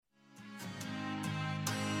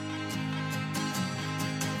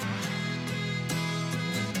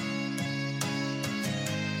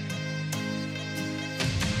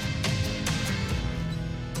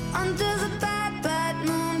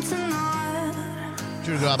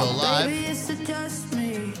Drew Garabo Live.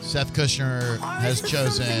 Seth Kushner has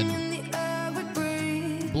chosen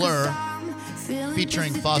Blur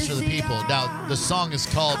featuring Foster the People. Now, the song is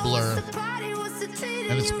called Blur,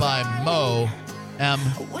 and it's by Mo M.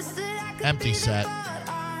 Empty Set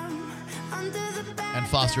and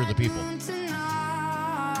Foster the People.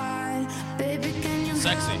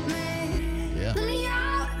 Sexy. Yeah.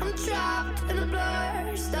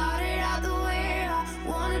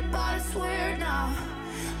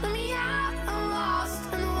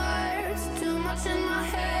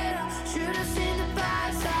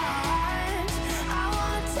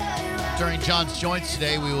 During John's Joints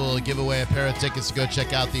today, we will give away a pair of tickets to go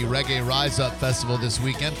check out the Reggae Rise Up Festival this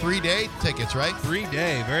weekend. 3-day tickets, right?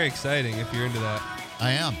 3-day. Very exciting if you're into that.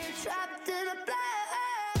 I am.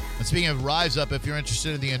 And speaking of Rise Up, if you're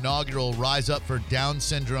interested in the inaugural Rise Up for Down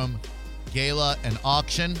Syndrome Gala and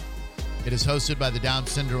Auction, it is hosted by the Down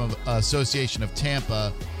Syndrome Association of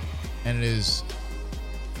Tampa, and it is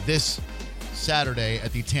this Saturday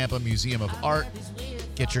at the Tampa Museum of Art.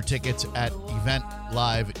 Get your tickets at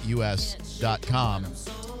eventliveux.com.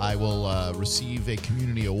 I will receive a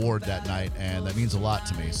community award that night, and that means a lot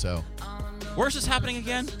to me. So, where's this happening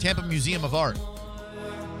again? Tampa Museum of Art.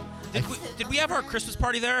 Did we have our Christmas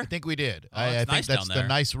party there? I think we did. Oh, I think nice that's down there. the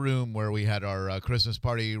nice room where we had our Christmas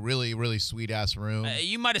party. Really, really sweet-ass room.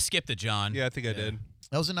 You might have skipped it, John. Yeah, I think I did.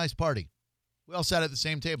 That was a nice party. We all sat at the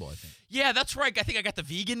same table, I think. Yeah, that's right. I think I got the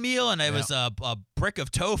vegan meal, and it was a brick of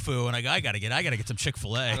tofu, and I gotta get some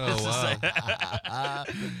Chick-fil-A. Oh, wow.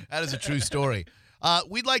 That is a true story.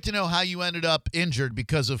 We'd like to know how you ended up injured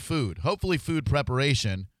because of food. Hopefully food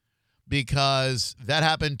preparation, because that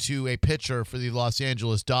happened to a pitcher for the Los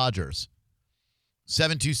Angeles Dodgers.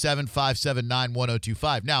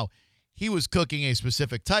 727-579-1025. Now, he was cooking a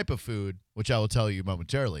specific type of food, which I will tell you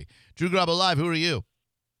momentarily. Drew Garabo Live, who are you?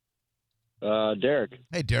 Derek.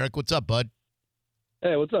 Hey, Derek, what's up, bud?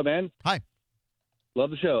 Hey, what's up, man? Hi. Love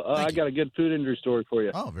the show. I got a good food injury story for you.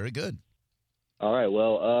 Oh, very good. All right,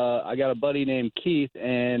 well, I got a buddy named Keith,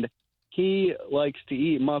 and he likes to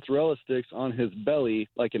eat mozzarella sticks on his belly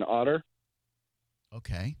like an otter.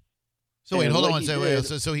 Okay. So wait, hold on one second.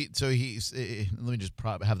 So he's let me just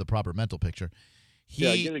have the proper mental picture.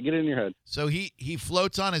 Get it in your head. So he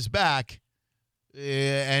floats on his back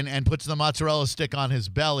and puts the mozzarella stick on his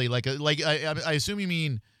belly I assume you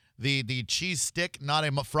mean the cheese stick, not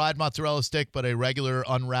a fried mozzarella stick, but a regular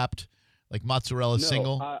unwrapped like mozzarella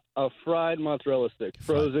single. A fried mozzarella stick,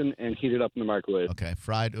 frozen and heated up in the microwave. Okay,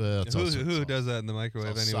 fried. Who does that in the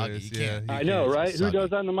microwave anyways? I know, right? Who does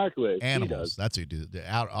that in the microwave? Animals. That's who do the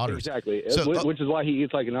otters. Exactly. So, which is why he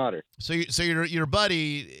eats like an otter. So your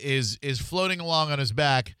buddy is floating along on his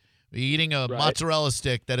back, eating a mozzarella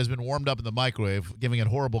stick that has been warmed up in the microwave, giving it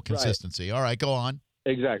horrible consistency. Right. All right, go on.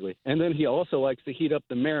 Exactly. And then he also likes to heat up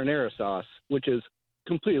the marinara sauce, which is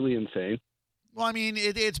completely insane. Well, I mean,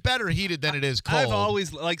 it's better heated than it is cold. I've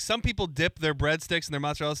always, some people dip their breadsticks and their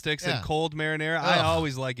mozzarella sticks in cold marinara. Ugh. I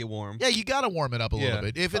always like it warm. Yeah, you got to warm it up a little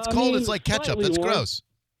bit. If it's cold, it's like ketchup. That's warm. gross.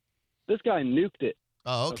 This guy nuked it.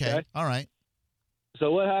 Oh, okay. All right.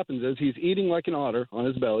 So what happens is he's eating like an otter on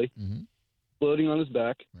his belly, floating on his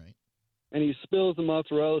back, and he spills the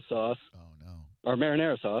mozzarella sauce, or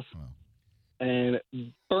marinara sauce, and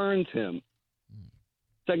burns him.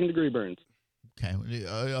 Second-degree burns. Okay.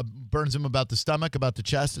 Burns him about the stomach, about the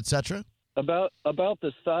chest, etc.? About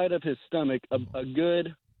the side of his stomach, a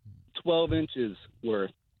good 12 inches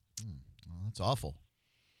worth. Well, that's awful.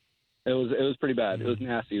 It was pretty bad. It was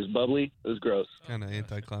nasty. It was bubbly. It was gross. Kind of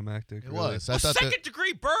anticlimactic. It was.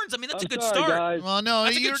 Second-degree burns. I mean, that's a good sorry, start. Guys. Well, no,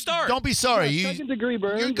 that's a good start. Don't be sorry. Second-degree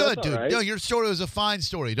burns. You're good, that's dude. all right. No, your story was a fine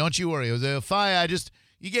story. Don't you worry. It was a fine.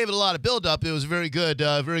 You gave it a lot of build-up. It was a very good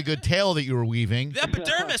tale that you were weaving. The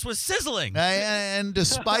epidermis was sizzling. And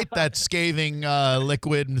despite that scathing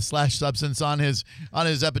liquid / substance on his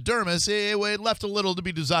epidermis, it left a little to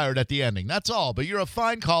be desired at the ending. That's all. But you're a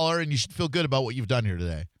fine caller, and you should feel good about what you've done here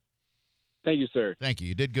today. Thank you, sir. Thank you.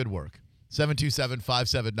 You did good work.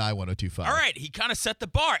 727-579-1025. All right, he kind of set the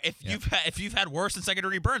bar. If you've had worse than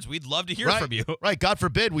second-degree burns, we'd love to hear from you. Right. God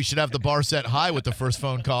forbid we should have the bar set high with the first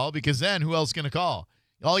phone call, because then who else is going to call?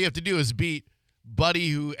 All you have to do is beat Buddy,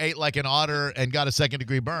 who ate like an otter and got a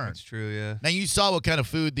second-degree burn. That's true, yeah. Now, you saw what kind of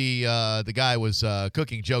food the guy was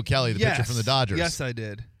cooking, Joe Kelly, the pitcher from the Dodgers. Yes, I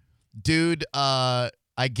did. Dude, I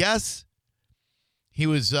guess he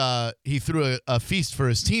threw a feast for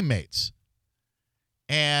his teammates.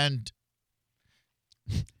 And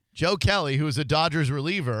Joe Kelly, who was a Dodgers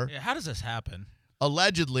reliever, how does this happen?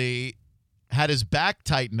 Allegedly had his back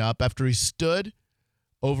tighten up after he stood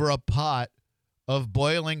over a pot of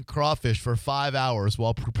boiling crawfish for 5 hours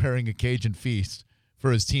while preparing a Cajun feast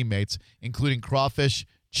for his teammates, including crawfish,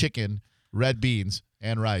 chicken, red beans,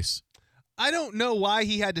 and rice. I don't know why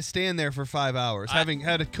he had to stand there for 5 hours, having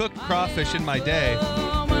had to cook crawfish in my day.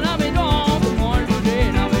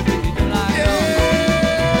 Yeah!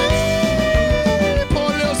 Poor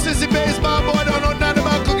little sissy baseball boy don't know nothing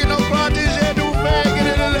about cooking no crawfish. Yeah, do fag, get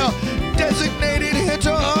it a little designated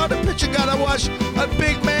hitter. The pitcher gotta watch a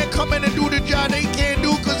big man come in and do the job that he can't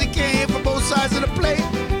do because he can't hit from both sides of the plate.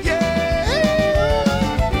 Yeah!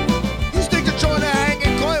 You stick the joint that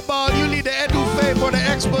hanging coin ball, you need the etouffee for the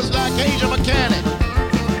experts like Cajun mechanic.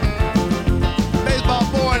 Baseball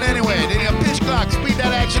board anyway. They need a pitch clock. Speed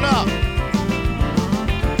that action up.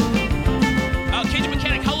 Cajun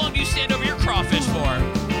mechanic, how long do you stand over your crawfish for?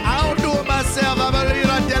 I don't do it myself. I'm a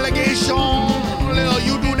little delegation.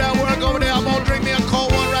 You do that work over there. I'm gonna drink me a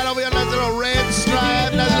cold one right over here. Nice little red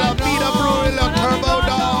stripe. Nice little beat up brewery. Little turbo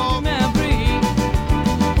dog.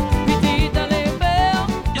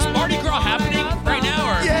 Is Mardi Gras happening right now?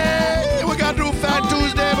 Or? Yeah. We got to do Fat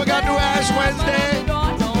Tuesday. We got to do Ash Wednesday.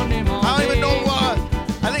 I don't even know what.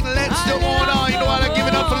 I think Lent's still going on. You know what? I'm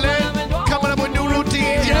giving up for Lent. Coming up with new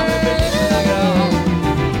routines. Yeah.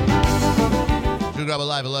 Drew Garabo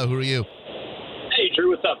Live. Hello. Who are you? Hey, Drew,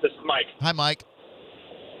 what's up? This is Mike. Hi, Mike.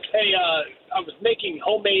 Hey, I was making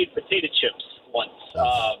homemade potato chips once,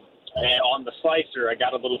 and on the slicer, I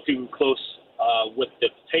got a little too close with the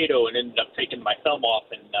potato and ended up taking my thumb off,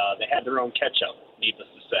 and they had their own ketchup, needless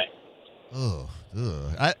to say. Oh,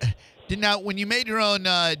 now when you made your own,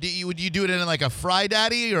 would you do it in like a Fry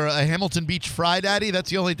Daddy or a Hamilton Beach Fry Daddy? That's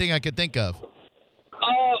the only thing I could think of.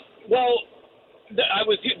 Well,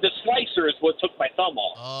 the slicer is what took my thumb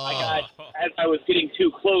off. As I was getting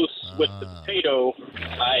too close with the potato,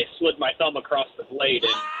 I slid my thumb across the blade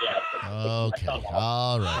and Okay,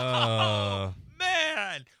 all right.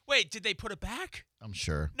 Man. Wait, did they put it back? I'm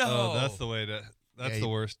sure. No. Oh, that's the way to. That's the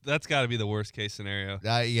worst. That's got to be the worst case scenario.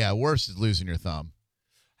 Yeah, worse is losing your thumb.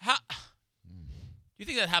 How? Do you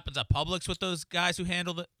think that happens at Publix with those guys who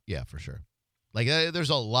handled it? Yeah, for sure. Like, there's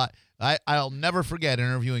a lot. I'll never forget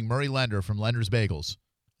interviewing Murray Lender from Lender's Bagels.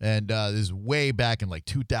 And this is way back in like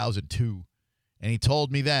 2002. And he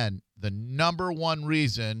told me then the number one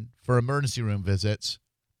reason for emergency room visits,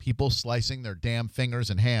 people slicing their damn fingers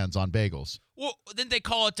and hands on bagels. Well, didn't they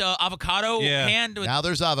call it avocado hand? Now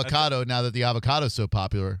there's avocado now that the avocado's so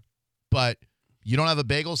popular. But you don't have a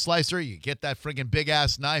bagel slicer, you get that friggin'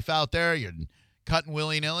 big-ass knife out there, you're cutting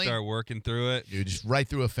willy-nilly. Start working through it. Dude, just right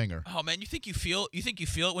through a finger. Oh man, you think you feel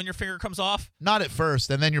it when your finger comes off? Not at first,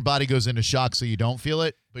 and then your body goes into shock so you don't feel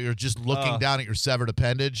it, but you're just looking down at your severed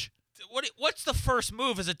appendage. What's the first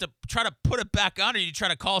move? Is it to try to put it back on, or you try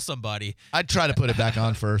to call somebody? I'd try to put it back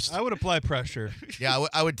on first. I would apply pressure. Yeah,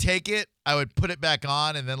 I would take it, I would put it back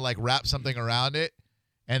on, and then like wrap something around it,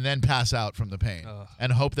 and then pass out from the pain,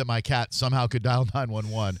 and hope that my cat somehow could dial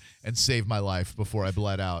 911 and save my life before I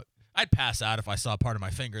bled out. I'd pass out if I saw part of my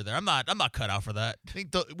finger there. I'm not cut out for that.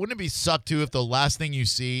 Wouldn't it be suck too if the last thing you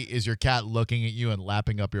see is your cat looking at you and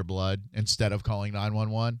lapping up your blood instead of calling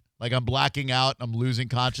 911? Like I'm blacking out, I'm losing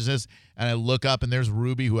consciousness, and I look up and there's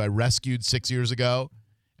Ruby, who I rescued 6 years ago,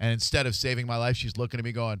 and instead of saving my life, she's looking at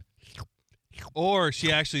me going. Or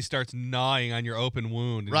she actually starts gnawing on your open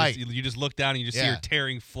wound. And right. You just look down and you just see her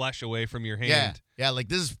tearing flesh away from your hand. Yeah, like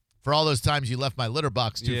this is for all those times you left my litter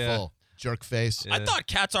box too full. Jerk face. Yeah. I thought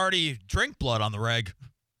cats already drink blood on the reg.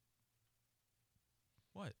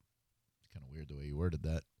 What? It's kind of weird the way you worded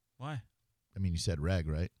that. Why? I mean, you said reg,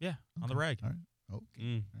 right? Yeah, okay. On the reg. All right.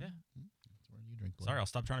 Okay. Yeah. That's where you drink blood. Sorry, I'll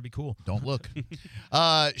stop trying to be cool. Don't look.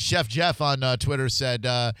 Chef Jeff on Twitter said,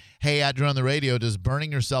 hey, at Drew on the Radio, does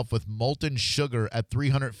burning yourself with molten sugar at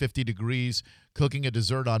 350 degrees, cooking a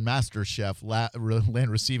dessert on MasterChef,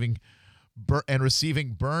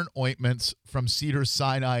 receiving burn ointments from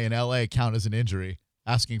Cedars-Sinai in L.A. count as an injury?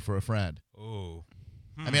 Asking for a friend. Oh.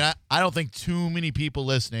 I mean, I don't think too many people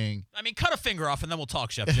listening. I mean, cut a finger off and then we'll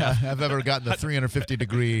talk, Chef Jeff. have ever gotten the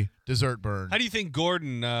 350-degree dessert burn. How do you think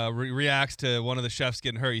Gordon reacts to one of the chefs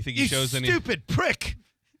getting hurt? You think he shows any? You stupid prick!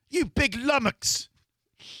 You big lummox!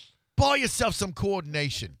 Buy yourself some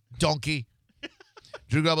coordination, donkey.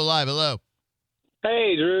 Drew Garabo Live, hello.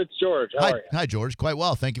 Hey, Drew, it's George. How are you? Hi, George. Quite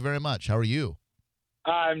well. Thank you very much. How are you?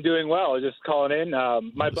 I'm doing well. Just calling in.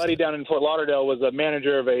 My buddy down in Fort Lauderdale was a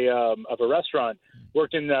manager of a restaurant.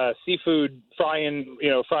 Worked in seafood frying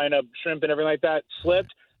up shrimp and everything like that.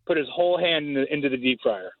 Slipped, put his whole hand into the deep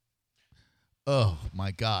fryer. Oh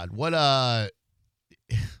my God! What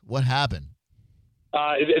happened?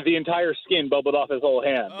 The entire skin bubbled off his whole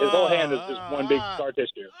hand. His whole hand is just one big scar tissue.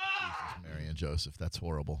 Jesus, Mary and Joseph, that's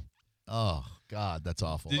horrible. Oh, God, that's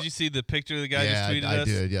awful. Did you see the picture the guy just tweeted I us?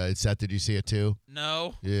 did. Yeah, Seth, did you see it too?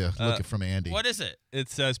 No. Yeah, look it from Andy. What is it? It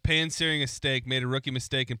says, pan-searing a steak, made a rookie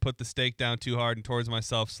mistake and put the steak down too hard and towards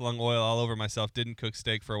myself, slung oil all over myself, didn't cook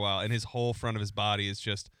steak for a while, and his whole front of his body is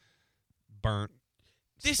just burnt,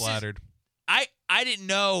 splattered. I didn't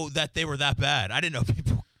know that they were that bad. I didn't know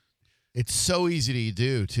people. It's so easy to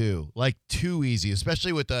do, too. Like, too easy,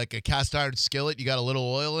 especially with like a cast iron skillet. You got a little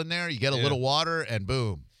oil in there, you get a little water, and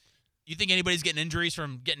boom. You think anybody's getting injuries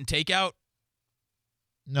from getting takeout?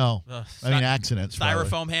 No. I mean, accidents. Styrofoam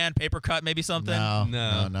probably. hand, paper cut, maybe something? No,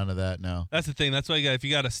 none of that, no. That's the thing. That's why if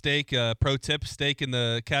you got a steak, pro tip, steak in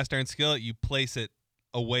the cast iron skillet, you place it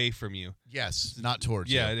away from you. Yes, not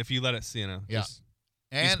towards Yeah, you. if you let it, just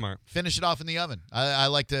and be smart. Finish it off in the oven. I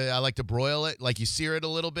like to broil it, like you sear it a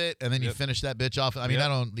little bit, and then you finish that bitch off. I mean, I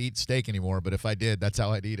don't eat steak anymore, but if I did, that's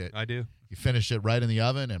how I'd eat it. I do. You finish it right in the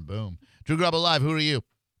oven, and boom. Drew Garabo Live, who are you?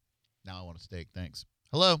 Now I want a steak, thanks.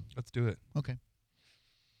 Hello? Let's do it. Okay.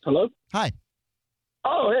 Hello? Hi.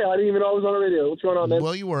 Oh, hey, I didn't even know I was on the radio. What's going on, man?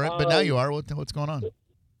 Well, you weren't, but now you are. What's going on?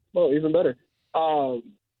 Well, even better.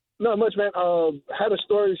 Not much, man. Had a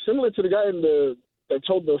story similar to the guy that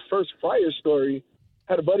told the first fryer story.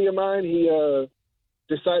 Had a buddy of mine. He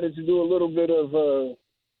decided to do a little bit of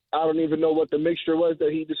I don't even know what the mixture was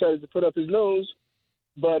that he decided to put up his nose,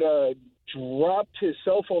 but dropped his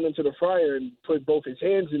cell phone into the fryer and put both his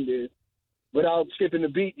hands in there. Without skipping a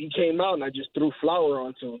beat, he came out and I just threw flour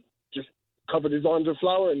onto him. Just covered his arms with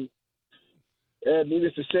flour, and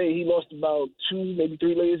needless to say, he lost about 2, maybe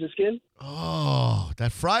 3 layers of skin. Oh,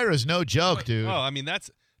 that fryer is no joke, dude. Oh, I mean, that's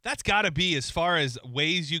got to be, as far as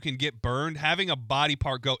ways you can get burned, having a body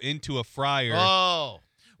part go into a fryer. Oh.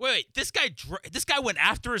 Wait, this guy went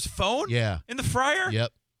after his phone? Yeah. In the fryer?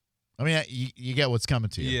 Yep. I mean, you get what's coming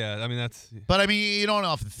to you. Yeah, I mean, that's... But, I mean, you don't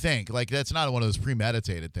often think. Like, that's not one of those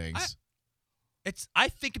premeditated things. I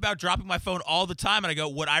think about dropping my phone all the time, and I go,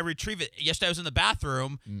 would I retrieve it? Yesterday I was in the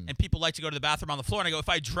bathroom, and people like to go to the bathroom on the floor, and I go, if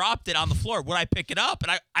I dropped it on the floor, would I pick it up?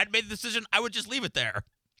 And I'd made the decision I would just leave it there.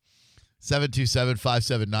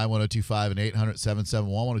 727-579-1025 and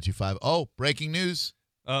 800-771-1025. Oh, breaking news.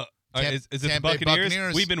 Is it the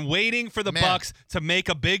Buccaneers? We've been waiting for the Bucs to make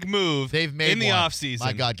a big move. They've made in the offseason.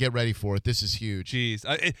 My God, get ready for it. This is huge. Jeez.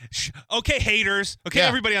 Okay, haters. Okay,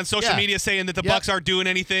 everybody on social media saying that the Bucs aren't doing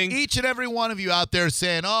anything. Each and every one of you out there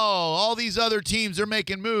saying, "Oh, all these other teams are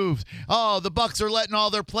making moves. Oh, the Bucs are letting all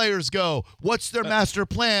their players go. What's their master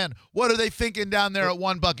plan? What are they thinking down there at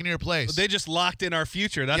One Buccaneer Place?" They just locked in our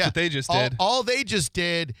future. That's what they just did. All they just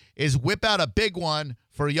did is whip out a big one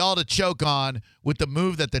for y'all to choke on with the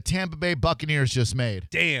move that the Tampa Bay Buccaneers just made.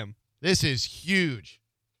 Damn. This is huge.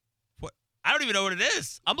 What? I don't even know what it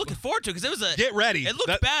is. I'm looking forward to it because it was Get ready. It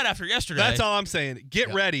looked bad after yesterday. That's all I'm saying.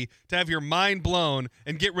 Get ready to have your mind blown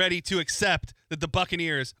and get ready to accept that the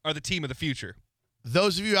Buccaneers are the team of the future.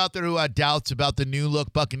 Those of you out there who had doubts about the new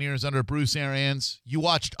look Buccaneers under Bruce Arians, you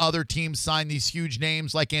watched other teams sign these huge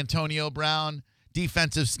names like Antonio Brown,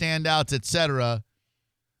 defensive standouts, etc.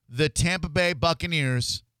 The Tampa Bay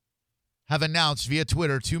Buccaneers have announced via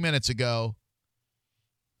Twitter 2 minutes ago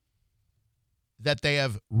that they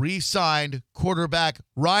have re-signed quarterback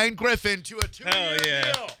Ryan Griffin to a 2-year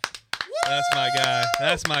deal. That's my guy.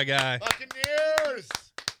 That's my guy. Buccaneers!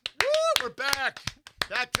 Woo! We're back.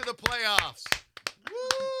 Back to the playoffs.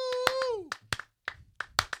 Woo!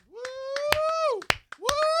 Woo!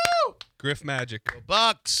 Woo! Griff Magic. Go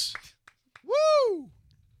Bucks. Woo!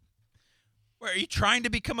 Wait, are you trying to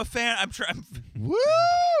become a fan? I'm trying. Woo!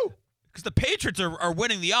 Because the Patriots are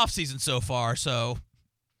winning the offseason so far, so.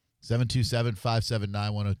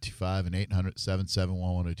 727-579-1025 and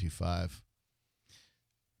 800-771-1025.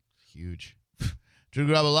 Huge. Drew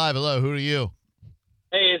Garabo Live. Hello, who are you?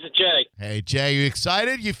 Hey, it's Jay. Hey, Jay, you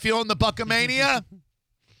excited? You feeling the Buckamania?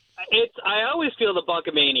 I always feel the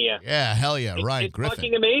Buckamania. Yeah, hell yeah. Ryan It's Griffin.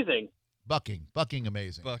 fucking amazing. Bucking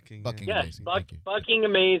amazing. Bucking amazing. Thank you. Bucking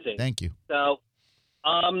amazing. Thank you. So,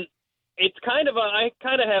 it's I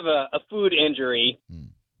kind of have a food injury.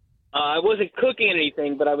 I wasn't cooking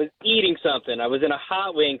anything, but I was eating something. I was in a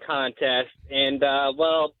hot wing contest, and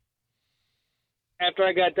after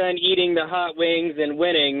I got done eating the hot wings and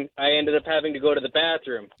winning, I ended up having to go to the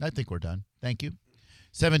bathroom. I think we're done. Thank you.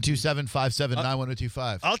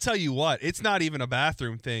 727-579-1025. I'll tell you what, it's not even a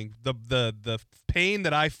bathroom thing. The pain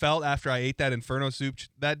that I felt after I ate that Inferno soup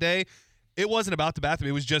that day, it wasn't about the bathroom.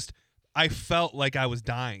 It was just, I felt like I was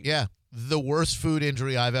dying. Yeah. The worst food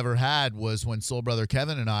injury I've ever had was when Soul Brother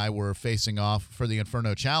Kevin and I were facing off for the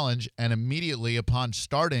Inferno Challenge, and immediately upon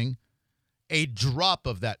starting, a drop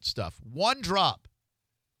of that stuff, one drop,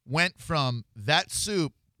 went from that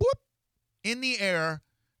soup, whoop, in the air,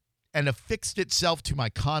 and affixed itself to my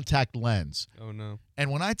contact lens. Oh, no. And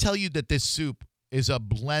when I tell you that this soup is a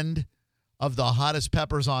blend of the hottest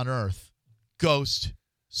peppers on earth, Ghost,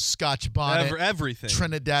 Scotch bonnet, Everything.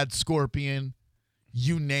 Trinidad scorpion,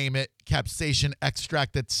 you name it, capsaicin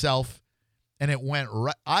extract itself, and it went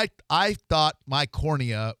right. I thought my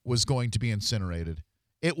cornea was going to be incinerated.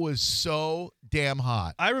 It was so damn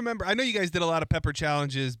hot. I remember, I know you guys did a lot of pepper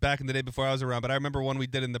challenges back in the day before I was around, but I remember one we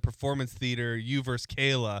did in the Performance Theater, you versus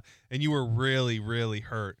Kayla, and you were really, really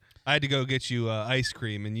hurt. I had to go get you ice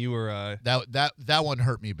cream, and you were that one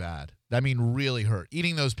hurt me bad. I mean, really hurt.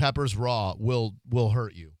 Eating those peppers raw will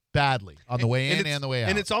hurt you badly on the way in and the way out.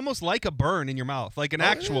 And it's almost like a burn in your mouth, like an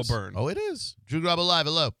actual burn. Oh, it is. Drew Garabo Live,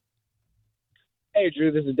 hello. Hey,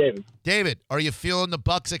 Drew, this is David. David, are you feeling the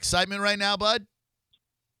Bucks' excitement right now, bud?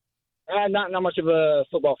 Not much of a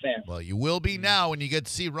football fan. Well, you will be now when you get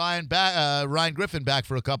to see Ryan Griffin back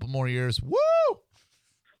for a couple more years. Woo!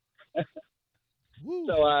 Woo.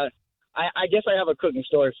 So I guess I have a cooking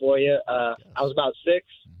story for you. I was about 6,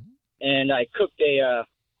 and I cooked I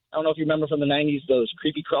don't know if you remember from the 90s, those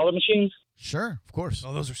creepy crawler machines. Sure, of course.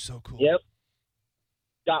 Oh, those are so cool. Yep.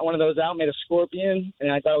 Got one of those out, made a scorpion,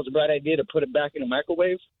 and I thought it was a bright idea to put it back in a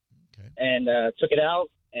microwave. Okay. And took it out,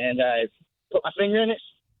 and I put my finger in it,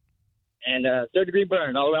 and third-degree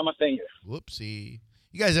burn all around my finger. Whoopsie.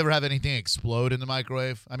 You guys ever have anything explode in the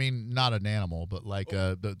microwave? I mean, not an animal, but like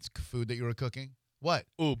the food that you were cooking? What?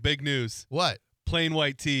 Ooh, big news. What? Plain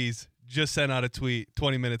White Tees just sent out a tweet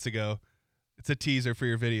 20 minutes ago. It's a teaser for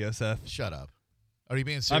your video, Seth. Shut up. Are you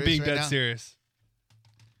being serious? I'm being right dead now? serious.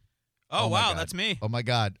 Oh, my wow, God. that's me. Oh my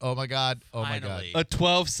God. Oh my God. Oh my God. Finally. A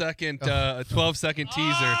 12-second teaser.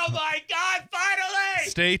 Oh, my God, finally!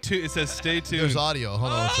 Stay tuned. It says stay tuned. There's audio.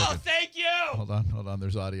 Hold on one Oh, second. thank you! Hold on.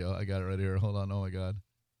 There's audio. I got it right here. Hold on. Oh my God.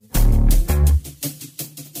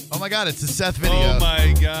 Oh my God. It's the Seth video. Oh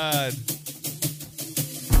my God.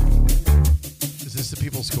 Is this the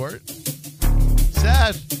People's Court?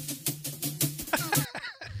 Seth.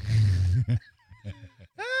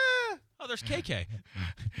 Oh, there's KK.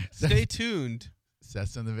 Stay tuned.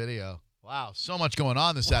 Seth's in the video. Wow. So much going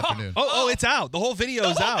on this afternoon. Oh, it's out. The whole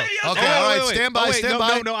video's The whole out. video's Okay, out. all right, wait. stand by, Oh, wait, stand no,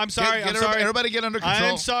 by. No, I'm sorry. Get I'm sorry. Everybody get under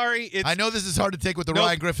control. I'm sorry. I know this is hard to take with the Nope.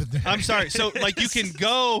 Ryan Griffin thing. I'm sorry. So, like, you can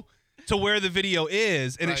go to where the video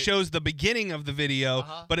is, and Right. it shows the beginning of the video,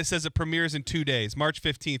 but it says it premieres in 2 days, March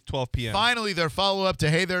 15th, 12 p.m. Finally, their follow-up to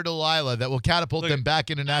Hey There, Delilah that will catapult Look them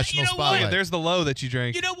back into national you know what? spotlight. There's the low that you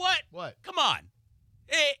drank. You know what? What? Come on.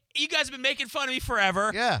 Hey, you guys have been making fun of me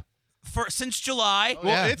forever. Yeah. Since July. Oh,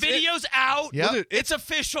 yeah. Video's out. Yeah. Well, dude, It's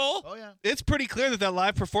official. Oh, yeah. It's pretty clear that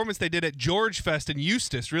live performance they did at George Fest in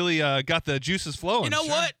Eustis really got the juices flowing. You know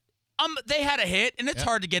what? They had a hit, and it's Yeah.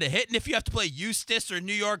 hard to get a hit. And if you have to play Eustis or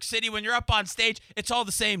New York City when you're up on stage, it's all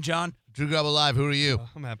the same, John. Drew Garabo Live, who are you? Oh,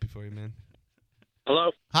 I'm happy for you, man. Hello.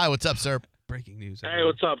 Hi, what's up, sir? Breaking news. Hey, everyone.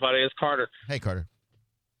 what's up, buddy? It's Carter. Hey, Carter.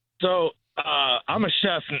 So I'm a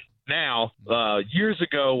chef now. Years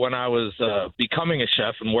ago, when I was becoming a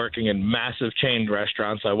chef and working in massive chain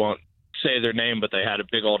restaurants, I won't say their name, but they had a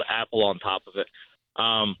big old apple on top of it.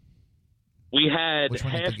 We had Which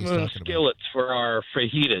one do you think he's half-moon talking about? skillets for our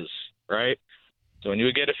fajitas, right? So when you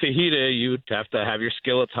would get a fajita, you'd have to have your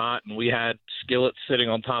skillets hot, and we had skillets sitting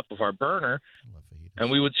on top of our burner, I love fajitas.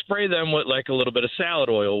 and we would spray them with like a little bit of salad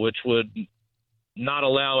oil, which would not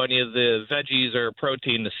allow any of the veggies or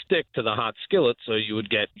protein to stick to the hot skillet, so you would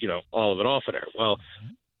get, all of it off of there. Well,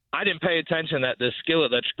 I didn't pay attention that this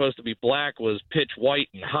skillet that's supposed to be black was pitch white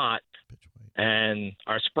and hot, Pitch white. and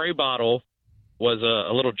our spray bottle was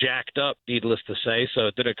a little jacked up, needless to say, so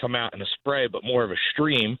it didn't come out in a spray, but more of a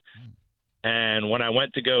stream. And when I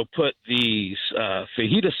went to go put the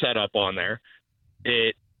fajita setup on there,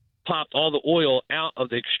 it popped all the oil out of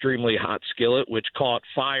the extremely hot skillet, which caught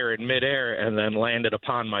fire in midair and then landed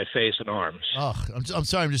upon my face and arms. Oh, I'm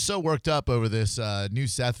sorry. I'm just so worked up over this new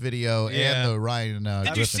Seth video Yeah. and the Ryan Did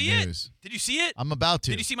you Griffin see it? news. Did you see it? I'm about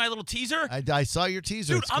to. Did you see my little teaser? I saw your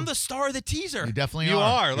teaser. Dude, It's I'm cool. the star of the teaser. You definitely You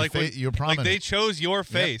are. are. Your Like, you're like prominent. they chose your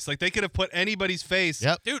face. Like, they could have put anybody's face.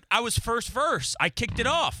 Yep. Dude, I was first verse. I kicked it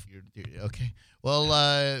off. You're okay. Well,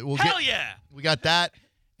 we'll Hell get. yeah. We got that.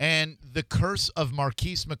 And the curse of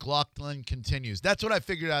Marquise McLaughlin continues. That's what I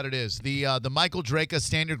figured out it is. The Michael Draka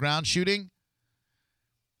Stand Your Ground shooting,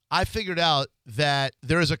 I figured out that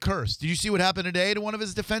there is a curse. Did you see what happened today to one of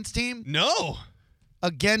his defense team? No.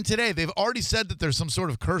 Again today. They've already said that there's some sort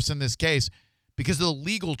of curse in this case because of the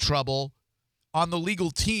legal trouble on the legal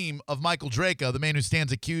team of Michael Draka, the man who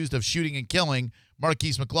stands accused of shooting and killing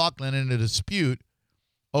Marquise McLaughlin in a dispute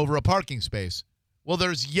over a parking space. Well,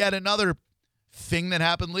 there's yet another thing that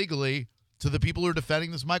happened legally to the people who are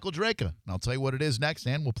defending this Michael Draka. And I'll tell you what it is next,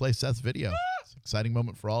 and we'll play Seth's video. It's an exciting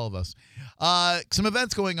moment for all of us. Some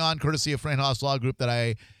events going on, courtesy of Fran Haas Law Group, that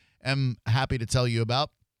I am happy to tell you about.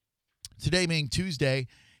 Today being Tuesday,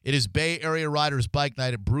 it is Bay Area Riders Bike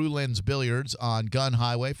Night at Brewlands Billiards on Gun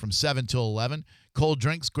Highway from 7 till 11. Cold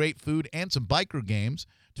drinks, great food, and some biker games.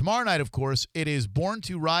 Tomorrow night, of course, it is Born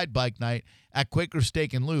to Ride Bike Night at Quaker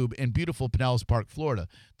Steak and Lube in beautiful Pinellas Park, Florida.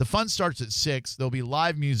 The fun starts at 6. There'll be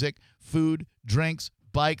live music, food, drinks,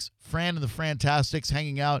 bikes, Fran and the Fantastics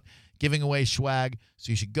hanging out, giving away swag.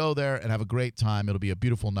 So you should go there and have a great time. It'll be a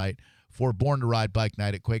beautiful night for Born to Ride Bike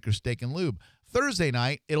Night at Quaker Steak and Lube. Thursday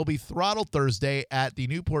night, it'll be Throttle Thursday at the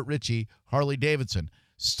Newport Richie Harley-Davidson.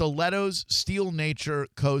 Stiletto's Steel Nature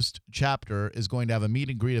Coast chapter is going to have a meet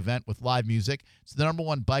and greet event with live music. It's the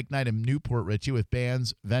 #1 bike night in Newport Richie with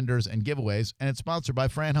bands, vendors, and giveaways, and it's sponsored by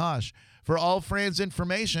Fran Haas. For all Fran's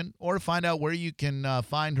information or to find out where you can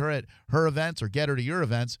find her at her events or get her to your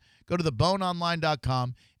events, go to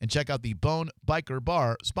theboneonline.com and check out the Bone Biker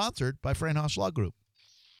Bar, sponsored by Fran Haas Law Group.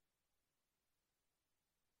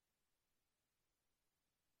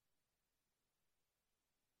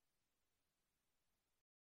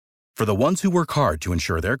 For the ones who work hard to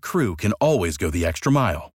ensure their crew can always go the extra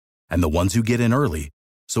mile, and the ones who get in early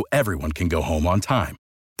so everyone can go home on time,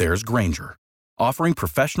 there's Grainger, offering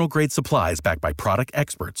professional-grade supplies backed by product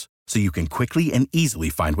experts so you can quickly and easily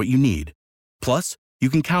find what you need. Plus, you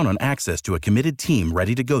can count on access to a committed team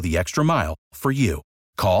ready to go the extra mile for you.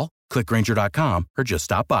 Call, click Grainger.com, or just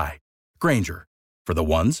stop by. Grainger, for the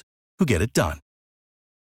ones who get it done.